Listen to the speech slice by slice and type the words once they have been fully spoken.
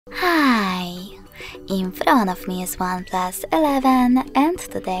Hi! In front of me is OnePlus 11 and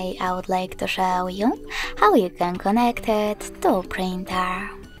today I would like to show you how you can connect it to a printer.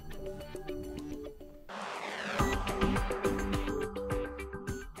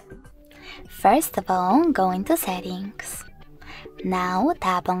 First of all, go into Settings. Now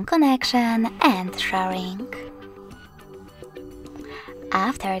tap on Connection and Sharing.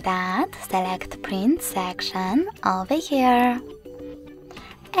 After that, select Print section over here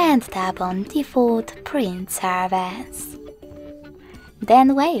and tap on Default Print Service.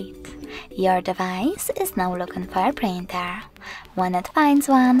 Then wait. Your device is now looking for a printer. When it finds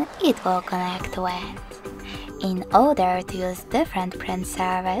one, it will connect to it. In order to use different print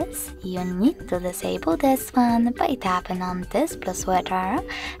service, you need to disable this one by tapping on this plus switcher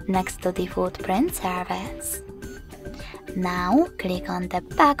next to Default Print Service. Now click on the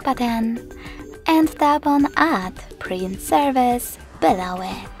back button and tap on Add Print Service below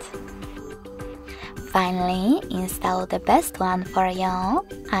it. Finally, install the best one for you.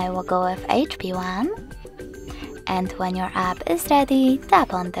 I will go with HP one. And when your app is ready,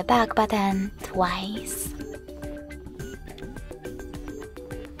 tap on the back button twice.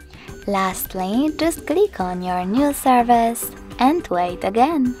 Lastly, just click on your new service and wait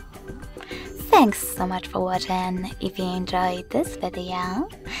again. Thanks so much for watching. If you enjoyed this video,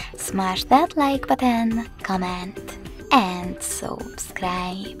 smash that like button, comment and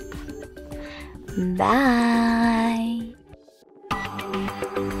subscribe. Bye!